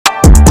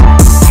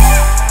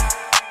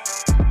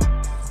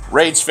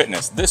Rage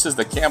Fitness. This is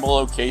the Campbell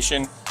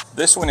location.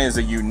 This one is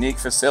a unique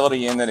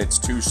facility in that it's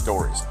 2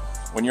 stories.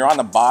 When you're on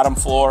the bottom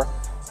floor,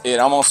 it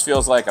almost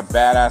feels like a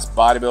badass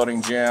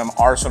bodybuilding gym,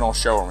 Arsenal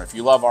showroom. If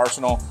you love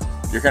Arsenal,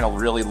 you're gonna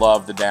really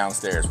love the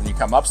downstairs. When you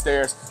come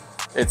upstairs,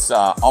 it's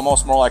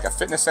almost more like a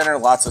fitness center,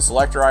 lots of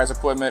selectorized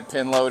equipment,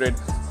 pin loaded,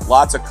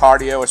 lots of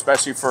cardio,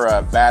 especially for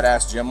a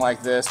badass gym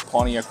like this,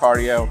 plenty of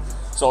cardio.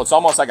 So it's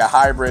almost like a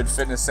hybrid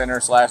fitness center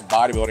slash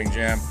bodybuilding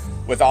gym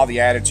with all the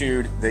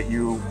attitude that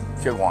you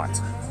could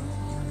want.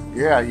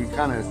 Yeah, you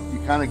kind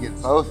of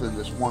get both in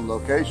this one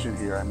location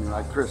here. I mean,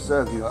 like Chris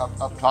said, you know,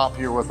 up top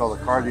here with all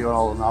the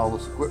cardio and all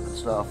this equipment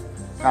stuff,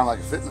 kind of like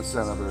a fitness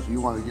center. But if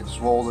you want to get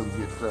swollen,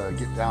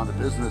 get down to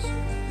business,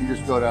 you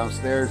just go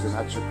downstairs, and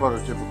that's your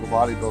prototypical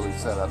bodybuilding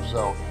setup.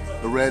 So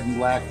the red and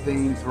black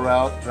theme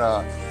throughout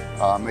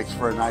makes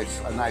for a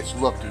nice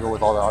look to go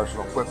with all the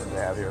Arsenal equipment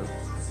they have here.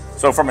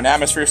 So from an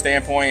atmosphere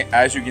standpoint,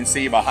 as you can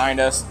see behind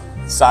us,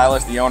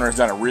 Silas, the owner, has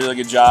done a really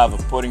good job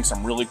of putting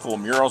some really cool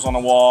murals on the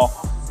wall,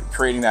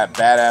 creating that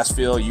badass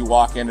feel. You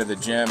walk into the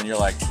gym and you're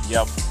like,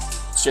 yep,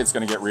 shit's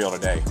gonna get real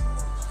today.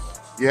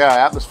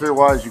 Yeah,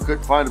 atmosphere-wise, you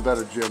couldn't find a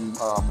better gym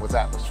with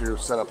atmosphere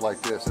set up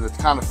like this. And it's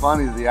kind of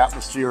funny, the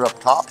atmosphere up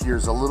top here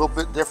is a little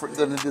bit different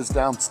than it is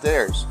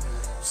downstairs.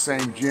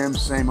 Same gym,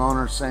 same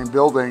owner, same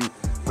building,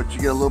 but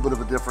you get a little bit of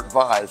a different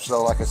vibe.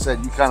 So like I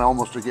said, you kind of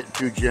almost are getting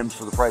 2 gyms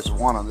for the price of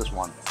 1 on this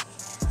one.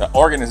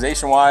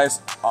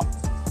 Organization-wise,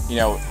 you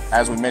know,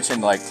 as we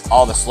mentioned, like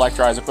all the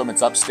selectorized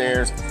equipment's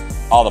upstairs,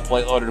 all the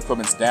plate-loaded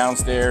equipment's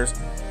downstairs.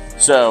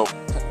 So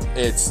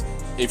it's,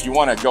 if you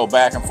want to go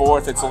back and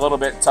forth, it's a little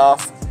bit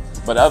tough.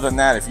 But other than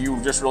that, if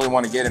you just really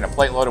want to get in a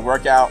plate-loaded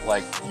workout,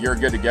 like, you're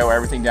good to go.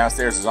 Everything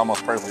downstairs is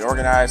almost perfectly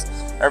organized.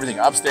 Everything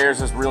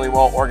upstairs is really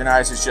well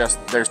organized. It's just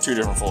there's 2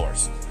 different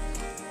floors.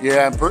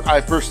 Yeah,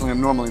 I personally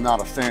am normally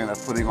not a fan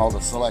of putting all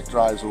the select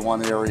drives in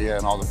one area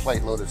and all the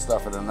plate-loaded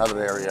stuff in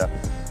another area.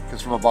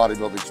 Because from a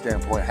bodybuilding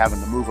standpoint, having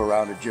to move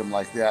around a gym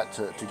like that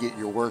to get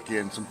your work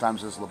in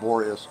sometimes is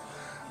laborious.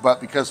 But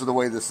because of the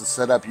way this is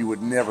set up, you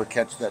would never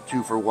catch that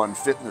 2-for-1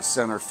 fitness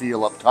center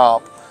feel up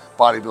top,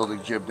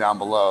 bodybuilding gym down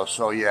below.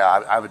 So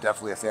yeah, I'm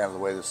definitely a fan of the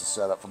way this is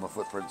set up from a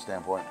footprint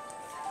standpoint.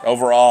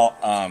 Overall,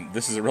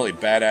 this is a really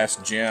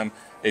badass gym.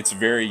 It's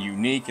very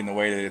unique in the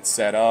way that it's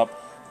set up.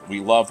 We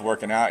loved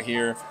working out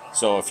here.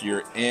 So if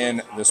you're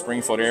in the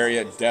Springfield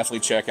area,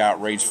 definitely check out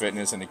Rage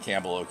Fitness in the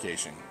Campbell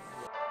location.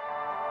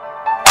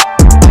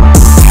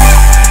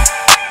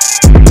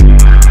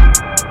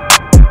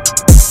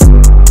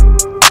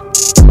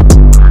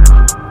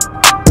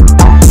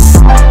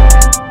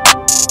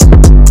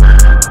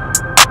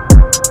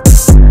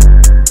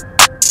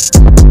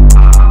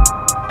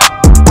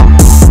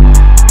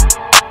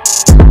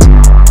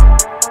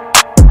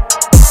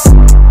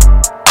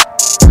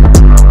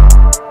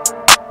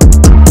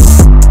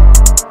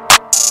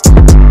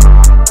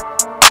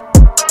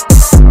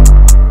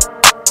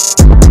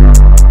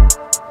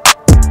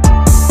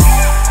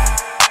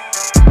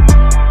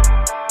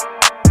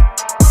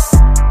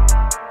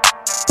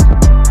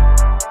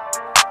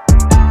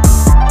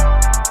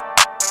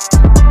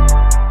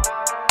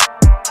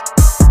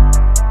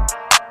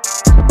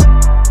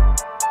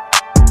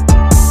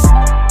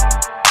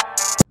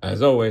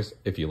 As always,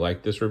 if you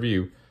like this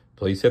review,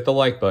 please hit the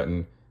like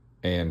button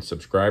and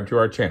subscribe to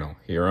our channel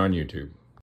here on YouTube.